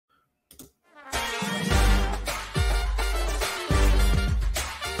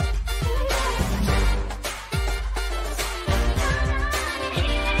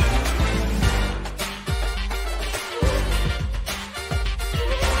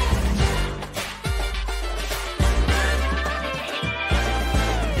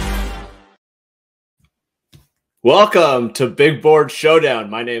Welcome to Big Board Showdown.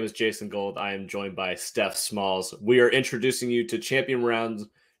 My name is Jason Gold. I am joined by Steph Smalls. We are introducing you to Champion Round's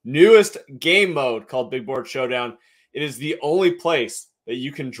newest game mode called Big Board Showdown. It is the only place that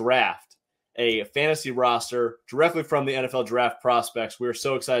you can draft a fantasy roster directly from the NFL Draft Prospects. We are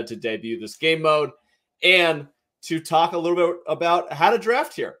so excited to debut this game mode and to talk a little bit about how to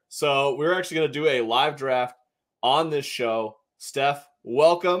draft here. So we're actually going to do a live draft on this show. Steph,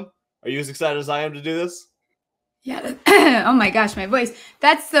 welcome. Are you as excited as I am to do this? Yeah. Oh my gosh, my voice.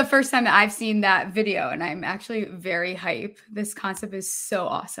 That's the first time that I've seen that video, and I'm actually very hype. This concept is so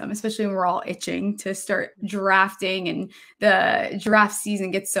awesome, especially when we're all itching to start drafting and the draft season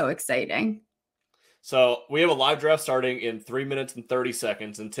gets so exciting. So we have a live draft starting in 3 minutes and 30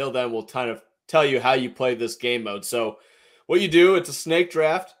 seconds. Until then, we'll kind of tell you how you play this game mode. So what you do, it's a snake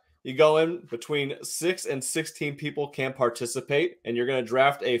draft. You go in between 6 and 16 people can participate, and you're going to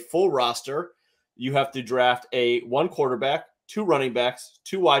draft a full roster. You have to draft one quarterback, 2 running backs,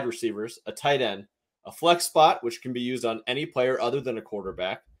 2 wide receivers, a tight end, a flex spot, which can be used on any player other than a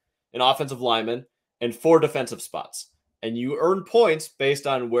quarterback, an offensive lineman, and 4 defensive spots. And you earn points based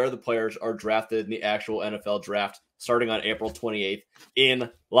on where the players are drafted in the actual NFL draft starting on April 28th in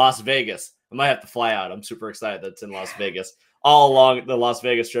Las Vegas. I might have to fly out. I'm super excited that it's in Las Vegas. All along the Las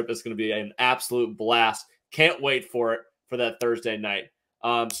Vegas trip is going to be an absolute blast. Can't wait for it for that Thursday night.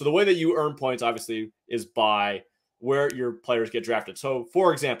 So the way that you earn points, obviously, is by where your players get drafted. So,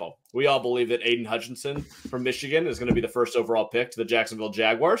 for example, we all believe that Aiden Hutchinson from Michigan is going to be the first overall pick to the Jacksonville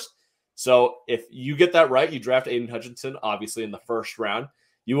Jaguars. So if you get that right, you draft Aiden Hutchinson, obviously, in the first round,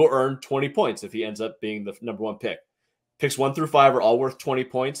 you will earn 20 points if he ends up being the number 1 pick. Picks 1 through 5 are all worth 20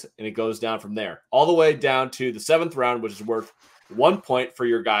 points, and it goes down from there. All the way down to the 7th round, which is worth 1 point for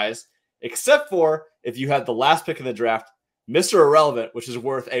your guys, except for if you had the last pick in the draft, Mr. Irrelevant, which is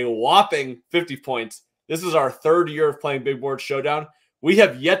worth a whopping 50 points. This is our 3rd year of playing Big Board Showdown. We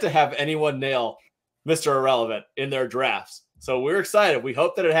have yet to have anyone nail Mr. Irrelevant in their drafts. So we're excited. We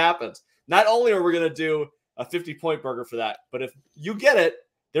hope that it happens. Not only are we going to do a 50-point burger for that, but if you get it,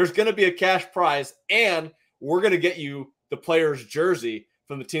 there's going to be a cash prize, and we're going to get you the player's jersey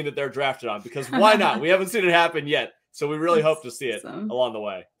from the team that they're drafted on, because why not? We haven't seen it happen yet, so we really hope to see it along the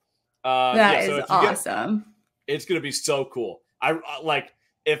way. That is awesome. It's going to be so cool. I like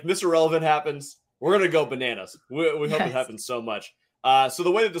if Mr. Relevant happens, we're going to go bananas. We hope it happens so much. So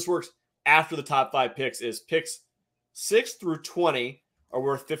the way that this works after the top 5 picks is picks 6 through 20 are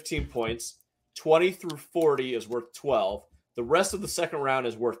worth 15 points. 20 through 40 is worth 12. The rest of the second round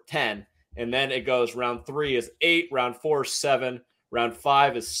is worth 10. And then it goes round 3 is 8, round 4 is 7, round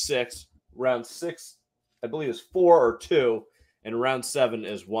 5 is 6, round 6, I believe, is 4 or 2, and round 7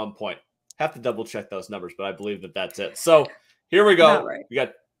 is 1 point. Have to double check those numbers, but I believe that that's it. So here we go. Right. We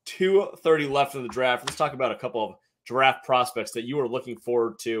got 2:30 left in the draft. Let's talk about a couple of draft prospects that you are looking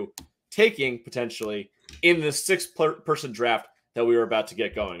forward to taking potentially in this 6-person draft that we were about to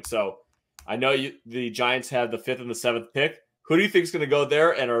get going. So I know the Giants have the 5th and the 7th pick. Who do you think is going to go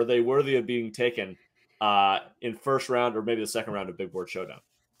there, and are they worthy of being taken in first round or maybe the second round of Big Board Showdown?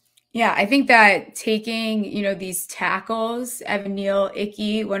 Yeah, I think that taking, these tackles, Evan Neal,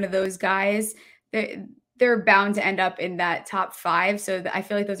 Icky, one of those guys, they're bound to end up in that top 5. So I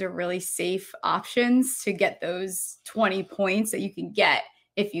feel like those are really safe options to get those 20 points that you can get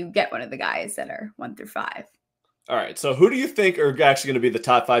if you get one of the guys that are 1 through 5. All right. So who do you think are actually going to be the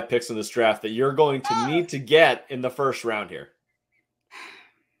top 5 picks in this draft that you're going to need to get in the first round here?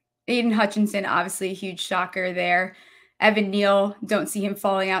 Aiden Hutchinson, obviously a huge shocker there. Evan Neal, don't see him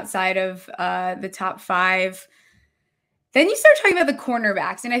falling outside of the top 5. Then you start talking about the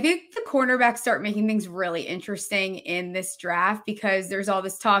cornerbacks. And I think the cornerbacks start making things really interesting in this draft because there's all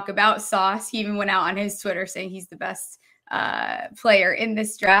this talk about Sauce. He even went out on his Twitter saying he's the best player in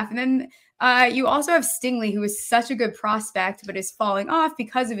this draft. And then you also have Stingley, who is such a good prospect, but is falling off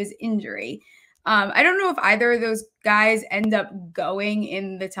because of his injury. I don't know if either of those guys end up going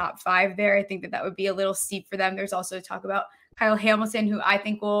in the top 5 there. I think that would be a little steep for them. There's also talk about Kyle Hamilton, who I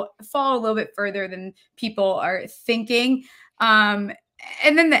think will fall a little bit further than people are thinking. And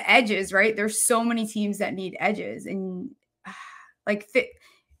then the edges, right? There's so many teams that need edges. And like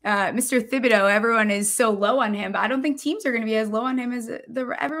Mr. Thibodeau, everyone is so low on him, but I don't think teams are going to be as low on him as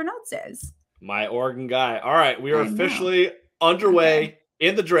everyone else is. My Oregon guy. All right, we are officially underway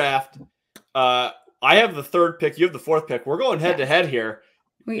in the draft. I have the 3rd pick. You have the 4th pick. We're going head to head here.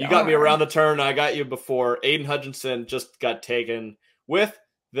 You got me around the turn. I got you before. Aiden Hutchinson just got taken with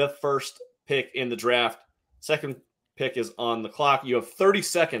the 1st pick in the draft. 2nd pick is on the clock. You have 30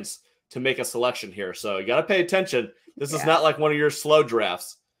 seconds to make a selection here, so you got to pay attention. This is not like one of your slow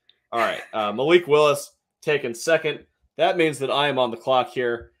drafts. All right, Malik Willis, taken second. That means that I am on the clock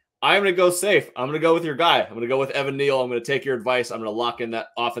here. I'm going to go safe. I'm going to go with your guy. I'm going to go with Evan Neal. I'm going to take your advice. I'm going to lock in that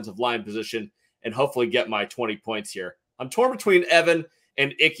offensive line position and hopefully get my 20 points here. I'm torn between Evan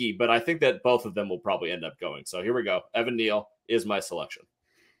and Icky, but I think that both of them will probably end up going. So here we go. Evan Neal is my selection.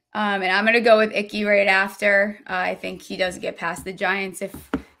 And I'm going to go with Icky right after. I think he does get past the Giants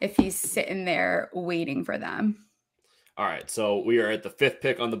if he's sitting there waiting for them. All right, so we are at the 5th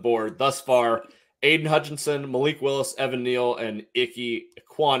pick on the board thus far. Aiden Hutchinson, Malik Willis, Evan Neal, and Ike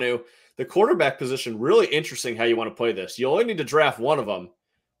Ekwonu. The quarterback position, really interesting how you want to play this. You only need to draft one of them,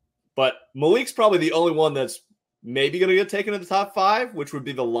 but Malik's probably the only one that's maybe going to get taken in the top 5, which would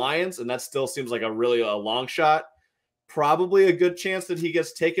be the Lions, and that still seems like a long shot. Probably a good chance that he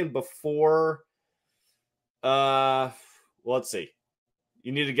gets taken before, let's see.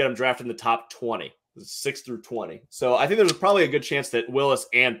 You need to get him drafted in the top 20. 6 through 20. So I think there's probably a good chance that Willis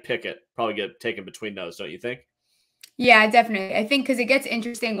and Pickett probably get taken between those, don't you think? Yeah, definitely. I think because it gets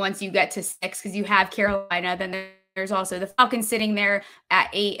interesting once you get to 6 because you have Carolina, then there's also the Falcons sitting there at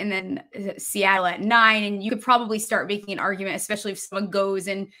 8 and then Seattle at 9. And you could probably start making an argument, especially if someone goes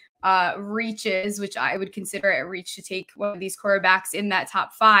and reaches, which I would consider a reach to take one of these quarterbacks in that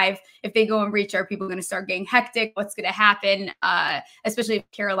top 5. If they go and reach, are people going to start getting hectic? What's going to happen? Especially if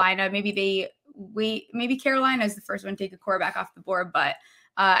Carolina, maybe Carolina is the first one to take a quarterback off the board, but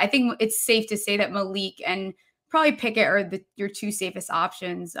I think it's safe to say that Malik and probably Pickett are your 2 safest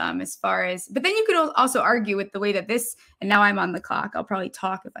options as far as, but then you could also argue with the way that this, and now I'm on the clock. I'll probably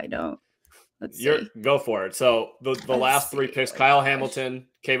talk if I don't. Let's see. Go for it. So the last 3 picks, Kyle Hamilton,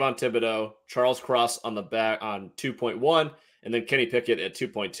 Kayvon Thibodeau, Charles Cross on the back on 2.1, and then Kenny Pickett at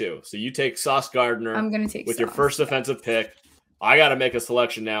 2.2. So you take Sauce Gardner. I'm going to take with Sauce, your first defensive pick. I got to make a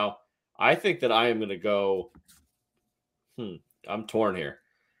selection now. I think that I am going to go. I'm torn here.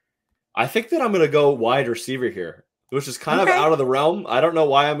 I think that I'm going to go wide receiver here, which is kind of out of the realm. I don't know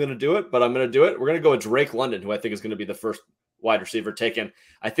why I'm going to do it, but I'm going to do it. We're going to go with Drake London, who I think is going to be the first wide receiver taken.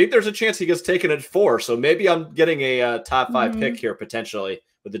 I think there's a chance he gets taken at 4. So maybe I'm getting a top 5 pick here potentially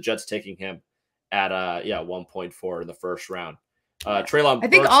with the Jets taking him at 1.4 in the first round. Treylon, I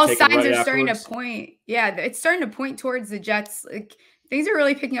think Burks all signs are starting afterwards. to point. Yeah, it's starting to point towards the Jets. Like things are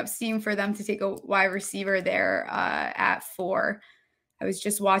really picking up steam for them to take a wide receiver there at 4. I was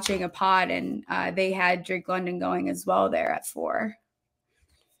just watching a pod and they had Drake London going as well there at 4.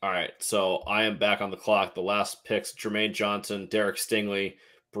 All right, so I am back on the clock. The last picks, Jermaine Johnson, Derek Stingley,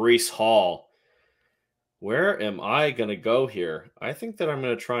 Breece Hall. Where am I going to go here? I think that I'm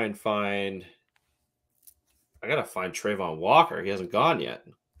going to try and find – I got to find Trayvon Walker. He hasn't gone yet.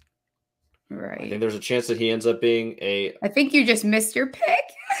 Right. I think there's a chance that he ends up being I think you just missed your pick.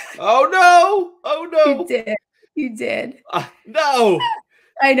 Oh, no. Oh, no. You did. No.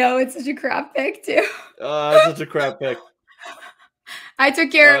 I know. It's such a crap pick, too. It's such a crap pick. I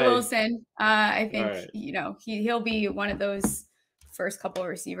took Garrett Wilson. I think, right. He'll be one of those first couple of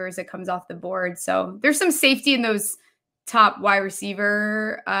receivers that comes off the board. So there's some safety in those top wide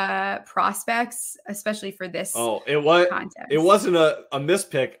receiver prospects, especially for this context. It wasn't a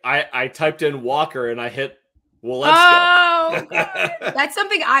mispick. I typed in Walker and I hit, well, let's go. That's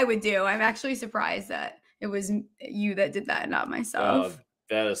something I would do. I'm actually surprised that it was you that did that, not myself.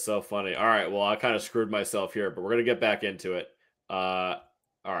 That is so funny. All right. Well, I kind of screwed myself here, but we're going to get back into it. All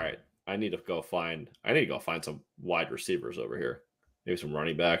right. I need to go find some wide receivers over here. Maybe some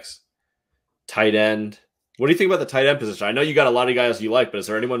running backs. Tight end. What do you think about the tight end position? I know you got a lot of guys you like, but is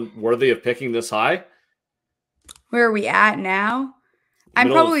there anyone worthy of picking this high? Where are we at now? I'm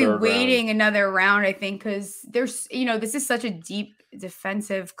probably waiting another round, I think, because there's, this is such a deep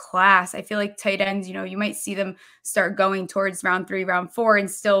defensive class. I feel like tight ends, you might see them start going towards round 3, round 4, and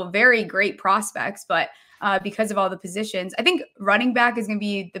still very great prospects. But because of all the positions, I think running back is going to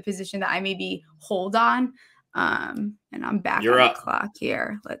be the position that I maybe hold on. And I'm back on the clock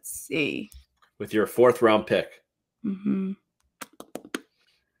here. Let's see. With your 4th round pick. Mm-hmm.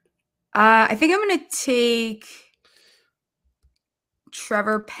 I think I'm going to take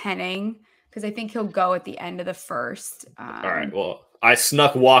Trevor Penning because I think he'll go at the end of the first. All right. Well, I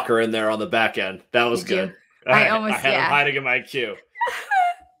snuck Walker in there on the back end. That was good. I had him hiding in my queue.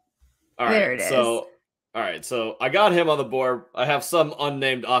 All right. There it is. All right. So I got him on the board. I have some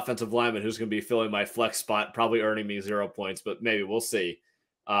unnamed offensive lineman who's going to be filling my flex spot, probably earning me 0 points, but maybe we'll see.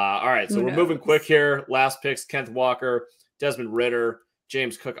 All right. So we're moving quick here. Last picks, Kenneth Walker, Desmond Ridder,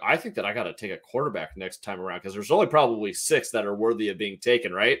 James Cook. I think that I got to take a quarterback next time around because there's only probably 6 that are worthy of being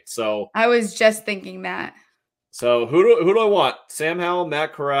taken, right? So I was just thinking that. So who do I want? Sam Howell,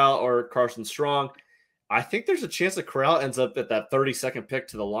 Matt Corral, or Carson Strong? I think there's a chance that Corral ends up at that 32nd pick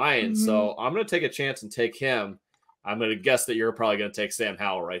to the Lions. So I'm going to take a chance and take him. I'm going to guess that you're probably going to take Sam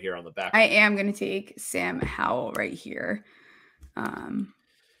Howell right here on the back. I am going to take Sam Howell right here.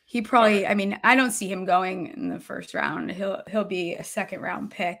 He probably, I mean, I don't see him going in the first round. He'll be a second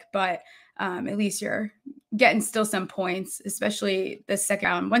round pick, but at least you're getting still some points, especially the second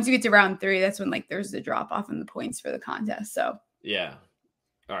round. Once you get to round 3, that's when like there's the drop off in the points for the contest. So yeah.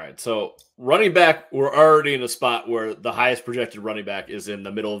 All right. So running back, we're already in a spot where the highest projected running back is in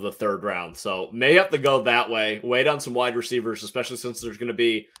the middle of the 3rd round. So may have to go that way. Wait on some wide receivers, especially since there's going to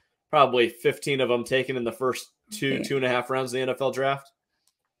be probably 15 of them taken in the first 2.5 rounds of the NFL draft.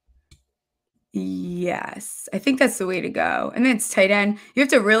 Yes, I think that's the way to go. And then it's tight end. You have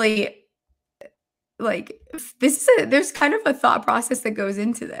to really like there's kind of a thought process that goes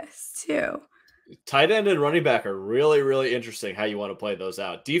into this too. Tight end and running back are really, really interesting how you want to play those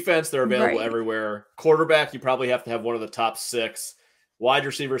out. Defense, they're available everywhere. Quarterback, you probably have to have one of the top 6. Wide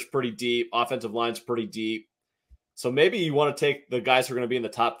receivers pretty deep. Offensive line's pretty deep. So maybe you want to take the guys who are going to be in the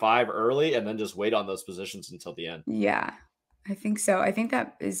top 5 early and then just wait on those positions until the end. Yeah. I think so. I think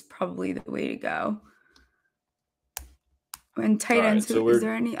that is probably the way to go. And tight ends, is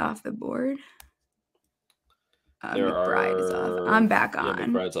there any off the board? McBride is off. I'm back on. Yeah,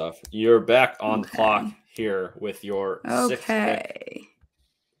 McBride's off. You're back on the clock here with your 6th pick.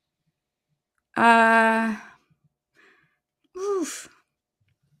 Oof.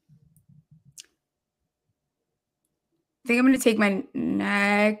 I think I'm going to take my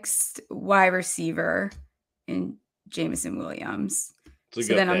next wide receiver in Jameson Williams. So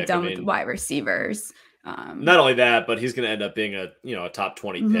then I'm done with wide receivers. Not only that, but he's going to end up being a top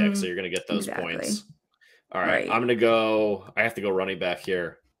 20 pick. So you're going to get those points. All right. I'm going to go. I have to go running back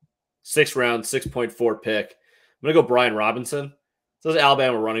here. 6th round, 6.4 pick. I'm going to go Brian Robinson. Those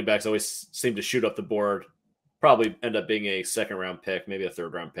Alabama running backs always seem to shoot up the board. Probably end up being a 2nd round pick, maybe a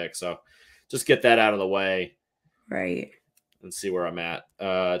 3rd round pick. So just get that out of the way. Right. And see where I'm at.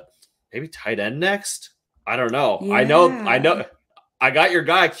 Maybe tight end next. I don't know. Yeah. I know. I got your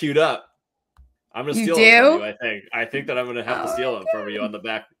guy queued up. I'm gonna steal him from you. I think that I'm gonna have to steal him from you on the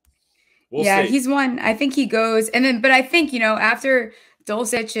back. We'll see. He's one. I think he goes, and then, but I think after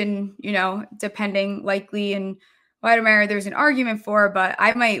Dulcich and depending likely and Weidemeyer, there's an argument for, but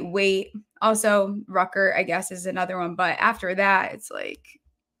I might wait. Also, Rucker, I guess, is another one, but after that, it's like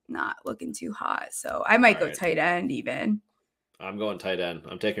not looking too hot. So I might go tight end even. I'm going tight end.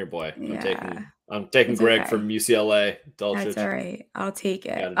 I'm taking your boy. Yeah. I'm taking Greg from UCLA. Dulcich. That's all right. I'll take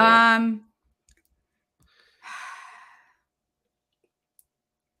it.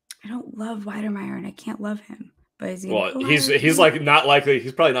 I don't love Weidemeyer, and I can't love him. But he's like not likely.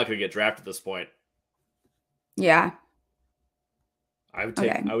 He's probably not going to get drafted at this point. Yeah. I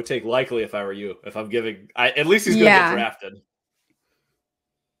would take likely if I were you. If I'm giving, at least he's going to get drafted.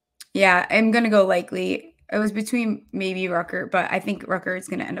 Yeah, I'm going to go likely. It was between maybe Rucker, but I think Rucker is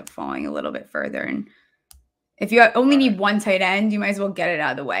going to end up falling a little bit further. And if you only need one tight end, you might as well get it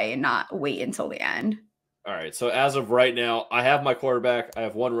out of the way and not wait until the end. All right. So as of right now, I have my quarterback. I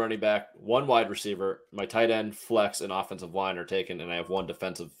have one running back, one wide receiver. My tight end, flex, and offensive line are taken, and I have one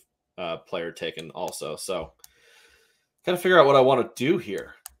defensive player taken also. So got to figure out what I want to do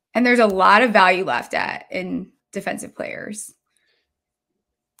here. And there's a lot of value left in defensive players.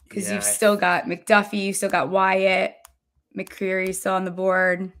 Because you've still got McDuffie, you still got Wyatt, McCreary still on the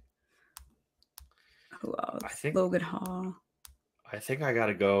board. Who else? Logan Hall. I think I got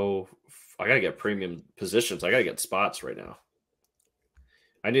to go. I got to get premium positions. I got to get spots right now.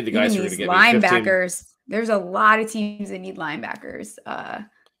 I need the guys who are going to get linebackers. There's a lot of teams that need linebackers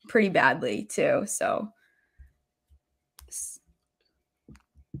pretty badly too. So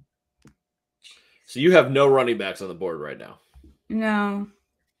you have no running backs on the board right now. No.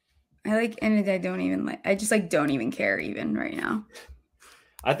 I just don't even care even right now.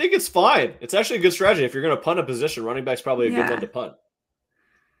 I think it's fine. It's actually a good strategy. If you're going to punt a position, running back's probably a good one to punt.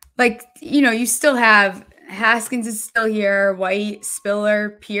 You still have Haskins is still here, White,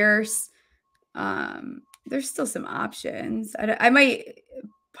 Spiller, Pierce. There's still some options. I might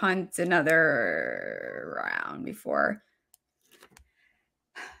punt another round before.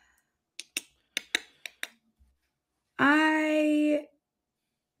 I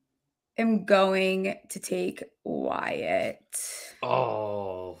am going to take Wyatt.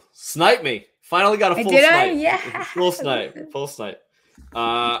 Oh, snipe me. Finally got a full snipe. Yeah. Full snipe.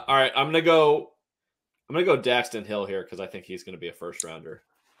 All right, I'm gonna go Daxton Hill here because I think he's gonna be a first rounder.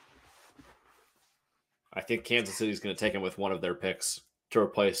 I think Kansas City's gonna take him with one of their picks to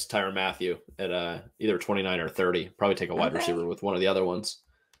replace Tyrann Mathieu at either 29 or 30. Probably take a wide receiver with one of the other ones.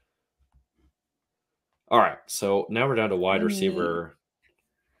 All right, so now we're down to wide receiver.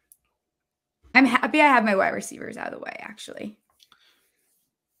 I'm happy I have my wide receivers out of the way, actually.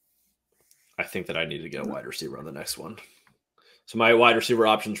 I think that I need to get a wide receiver on the next one. So my wide receiver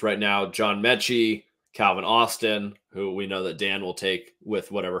options right now, John Mechie, Calvin Austin, who we know that Dan will take with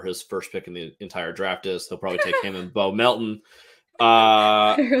whatever his first pick in the entire draft is. He'll probably take him and Bo Melton.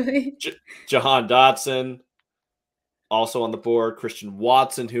 Really? Jahan Dotson, also on the board. Christian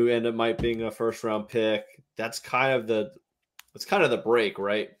Watson, who ended up might being a first round pick. That's kind of the break,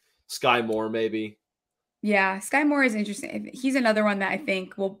 right? Sky Moore, maybe. Yeah, Sky Moore is interesting. He's another one that I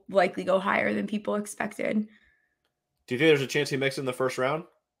think will likely go higher than people expected. Do you think there's a chance he makes it in the first round?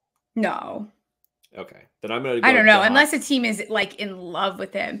 No. Okay. Then I'm going to I don't know, unless a team is like in love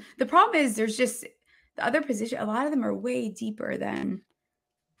with him. The problem is there's just the other position. A lot of them are way deeper than.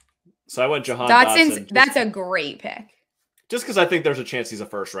 So I went Jahan Dotson's. Dotson. That's a great pick. Just because I think there's a chance he's a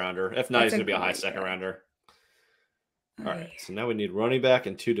first rounder. If not, he's going to be a high second rounder. Okay. All right. So now we need running back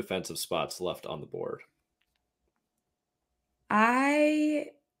and 2 defensive spots left on the board.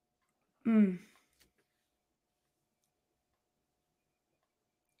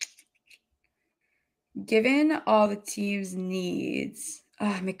 Given all the team's needs,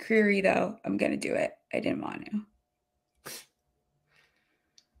 McCreary, though, I'm going to do it. I didn't want to.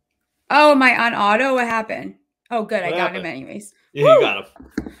 Oh, am I on auto? What happened? Oh, good. I got him anyways. Yeah, Woo! You got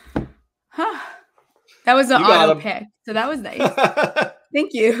him. Huh. That was an auto pick. So that was nice.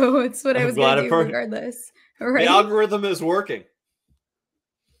 Thank you. It's what I was going to do regardless. Right? The algorithm is working.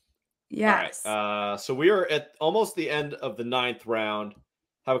 Yes. All right. So we are at almost the end of the 9th round.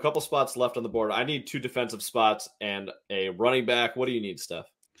 Have a couple spots left on the board. I need 2 defensive spots and a running back. What do you need, Steph?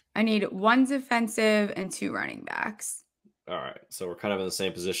 I need 1 defensive and 2 running backs. All right. So we're kind of in the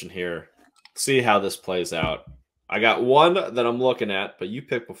same position here. See how this plays out. I got 1 that I'm looking at, but you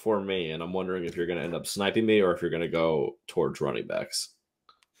picked before me, and I'm wondering if you're going to end up sniping me or if you're going to go towards running backs.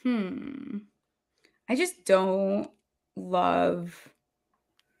 I just don't love.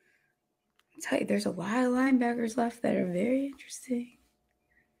 I'll tell you, there's a lot of linebackers left that are very interesting.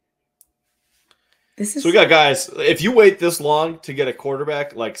 So we got guys, if you wait this long to get a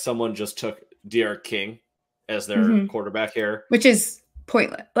quarterback, like someone just took Derek King as their quarterback here. Which is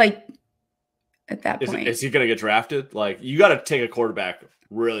pointless. Like, at that point. Is he going to get drafted? Like, you got to take a quarterback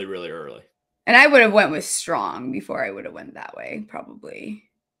really, really early. And I would have went with Strong before I would have went that way, probably.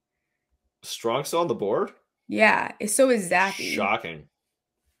 Strong still on the board? Yeah, so is Zappy. Shocking.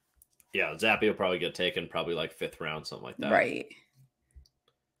 Yeah, Zappy will probably get taken probably like 5th round, something like that. Right.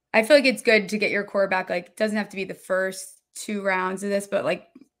 I feel like it's good to get your quarterback. Like, it doesn't have to be the first 2 rounds of this, but like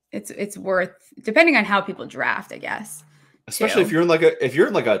it's worth, depending on how people draft, I guess. Especially if you're in like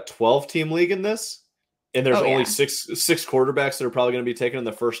a 12-team league in this, and there's only six quarterbacks that are probably going to be taken in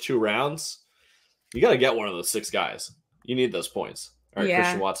the first 2 rounds. You got to get one of those 6 guys. You need those points. All right,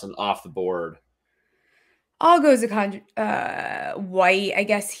 Christian Watson off the board. All goes to White, I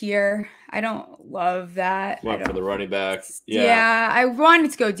guess, here. I don't love that. Went for the running back. Yeah, I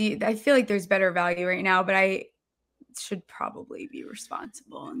wanted to go deep. I feel like there's better value right now, but I should probably be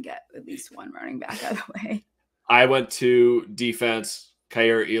responsible and get at least 1 running back out of the way. I went to defense,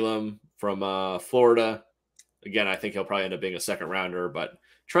 Khair Elam from Florida. Again, I think he'll probably end up being a 2nd rounder, but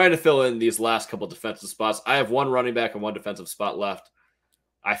trying to fill in these last couple defensive spots. I have 1 running back and 1 defensive spot left.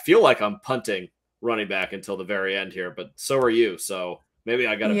 I feel like I'm punting running back until the very end here, but so are you. So maybe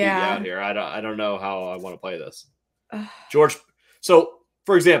I got to beat you out here. I don't know how I want to play this. George. So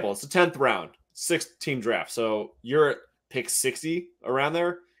for example, it's the 10th round, 6-team draft. So you're at pick 60 around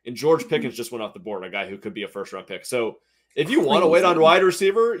there, and George Pickens just went off the board, a guy who could be a 1st-round pick. So if you want to wait on wide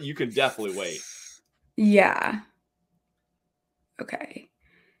receiver, you can definitely wait. Yeah. Okay.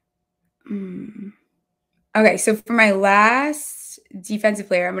 Okay, so for my last defensive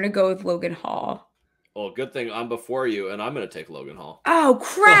player, I'm going to go with Logan Hall. Well, good thing I'm before you, and I'm going to take Logan Hall. Oh,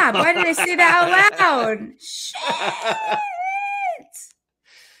 crap. Why did I say that out loud? Shit.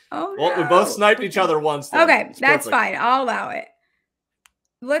 Oh, no. Well, we both sniped each other once. Then. Okay, that's fine. I'll allow it.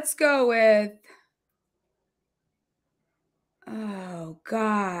 Let's go with... Oh,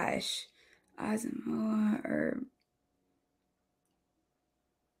 gosh. Asamoah or...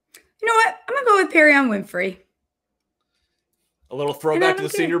 You know what? I'm going to go with Perion Winfrey. A little throwback to the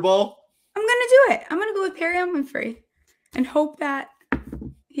Senior Bowl? I'm going to do it. I'm going to go with Perion Winfrey and hope that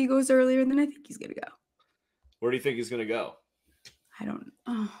he goes earlier than I think he's going to go. Where do you think he's going to go? I don't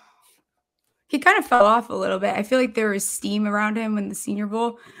know. He kind of fell off a little bit. I feel like there was steam around him when the Senior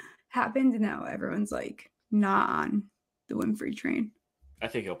Bowl happened, and now everyone's like not on the Winfrey train. I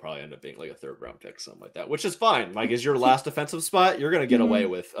think he'll probably end up being like a 3rd round pick, something like that, which is fine. Like, is your last defensive spot, you're going to get away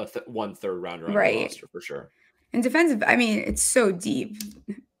with a 1 3rd rounder on your roster for sure. And defensive, I mean, it's so deep.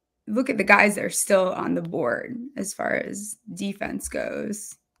 Look at the guys that are still on the board as far as defense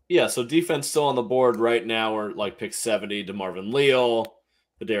goes. Yeah, so defense still on the board right now. We're like pick 70, DeMarvin Leal,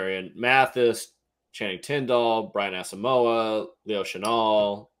 Adarian Mathis, Channing Tindall, Brian Asamoah, Leo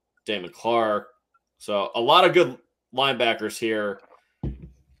Chenal, Damon Clark. So a lot of good linebackers here.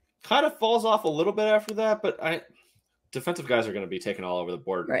 Kind of falls off a little bit after that, but defensive guys are going to be taken all over the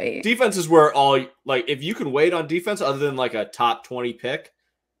board. Right. Defense is where if you can wait on defense other than like a top 20 pick,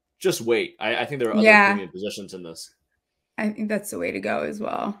 just wait. I think there are other premium positions in this. I think that's the way to go as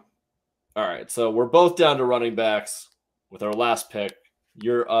well. All right, so we're both down to running backs with our last pick.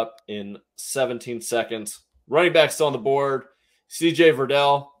 You're up in 17 seconds. Running back still on the board. CJ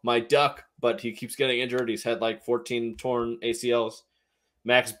Verdell, my duck, but he keeps getting injured. He's had like 14 torn ACLs.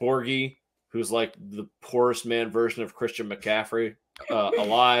 Max Borghi, who's like the poorest man version of Christian McCaffrey,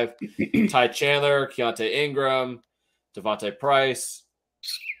 alive. Ty Chandler, Keontae Ingram, Devontae Price,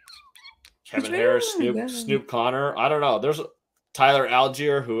 Kevin Harris, Snoop Connor. I don't know. There's Tyler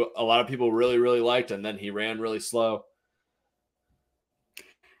Algier, who a lot of people really, really liked, and then he ran really slow.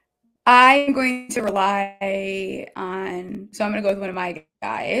 I'm going to rely on, so I'm going to go with one of my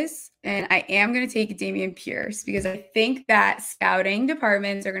guys, and I am going to take Dameon Pierce because I think that scouting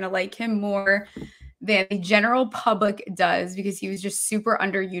departments are going to like him more than the general public does because he was just super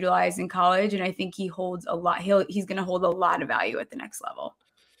underutilized in college, and I think he holds a lot. He's going to hold a lot of value at the next level.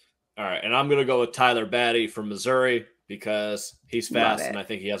 All right, and I'm going to go with Tyler Batty from Missouri because he's fast, and I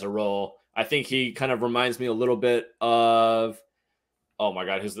think he has a role. I think he kind of reminds me a little bit of oh my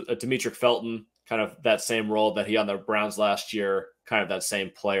God, who's Demetric Felton, kind of that same role that he on the Browns last year, kind of that same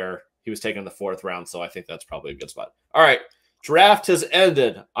player. He was taken in the 4th round, so I think that's probably a good spot. All right, draft has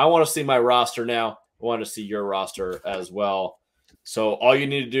ended. I want to see my roster now. I want to see your roster as well. So all you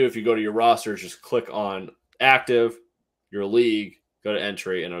need to do if you go to your roster is just click on active, your league, go to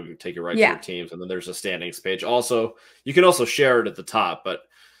entry, and it'll take you right to your teams. And then there's a standings page. Also, you can also share it at the top. But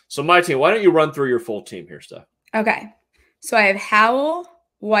so my team, why don't you run through your full team here, Steph? Okay. So I have Howell,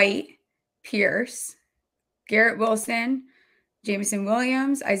 White, Pierce, Garrett Wilson, Jameson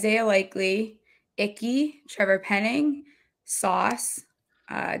Williams, Isaiah Likely, Icky, Trevor Penning, Sauce,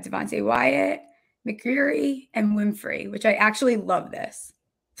 Devontae Wyatt, McCreary, and Winfrey, which I actually love this.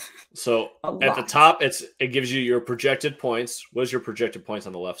 So at the top, it gives you your projected points. What is your projected points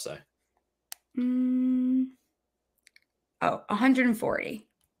on the left side? 140.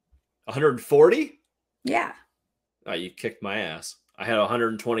 140? Yeah. Oh, you kicked my ass. I had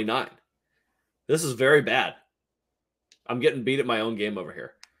 129. This is very bad. I'm getting beat at my own game over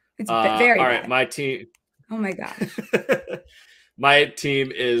here. It's very bad. All right, my team. Oh my gosh. My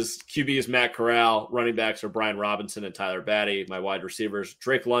team is QB is Matt Corral. Running backs are Brian Robinson and Tyler Batty. My wide receivers,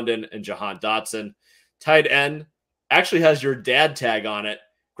 Drake London and Jahan Dotson. Tight end actually has your dad tag on it.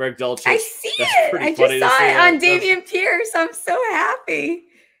 Greg Dulcich. I see it. I just saw it on Dameon Pierce. I'm so happy.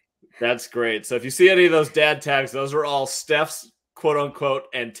 That's great. So if you see any of those dad tags, those are all Steph's quote unquote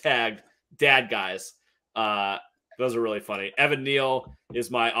and tagged dad guys. Those are really funny. Evan Neal is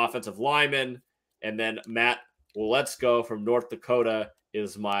my offensive lineman. And then Matt Let's Go from North Dakota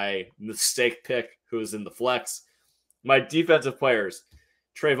is my mistake pick, who is in the flex. My defensive players,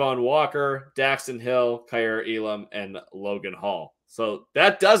 Trayvon Walker, Daxton Hill, Kyer Elam, and Logan Hall. So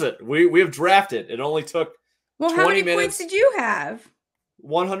that does it. We have drafted. It only took 20 how many minutes. Points did you have?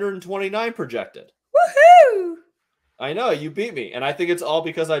 129 projected. Woohoo! I know, you beat me. And I think it's all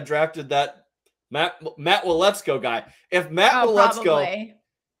because I drafted that Matt Let's Go guy. If Matt Let's Go,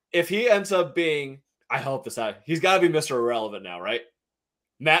 if he ends up being, I hope this out. He's got to be Mr. Irrelevant now, right?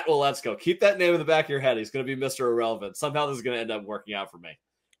 Matt Let's Go. Keep that name in the back of your head. He's going to be Mr. Irrelevant. Somehow this is going to end up working out for me.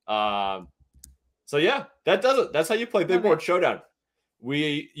 So yeah, that does it. That's how you play Big Board Showdown.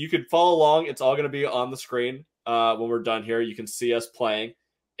 You could follow along. It's all going to be on the screen when we're done here. You can see us playing,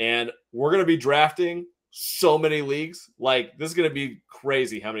 and we're going to be drafting so many leagues. Like, this is going to be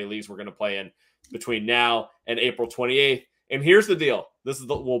crazy how many leagues we're going to play in between now and April 28th. And here's the deal.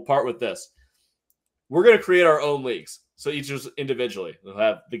 We'll part with this. We're going to create our own leagues. So each is individually. We'll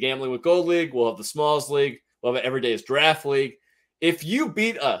have the Gambling with Gold League. We'll have the Smalls League. We'll have an Everyday's Draft League. If you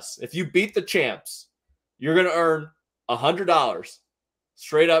beat us, if you beat the champs, you're going to earn $100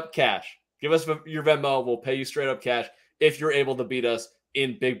 straight up cash. Give us your Venmo. We'll pay you straight up cash if you're able to beat us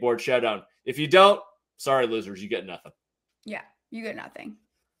in Big Board Showdown. If you don't, sorry, losers, you get nothing. Yeah, you get nothing.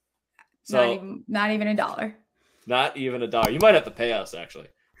 So not even $1. Not even $1. You might have to pay us, actually.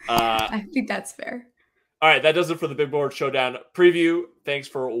 I think that's fair. All right, that does it for the Big Board Showdown preview thanks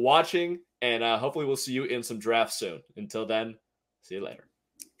for watching, and hopefully we'll see you in some drafts soon. Until then, see you later.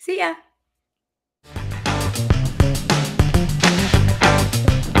 See ya.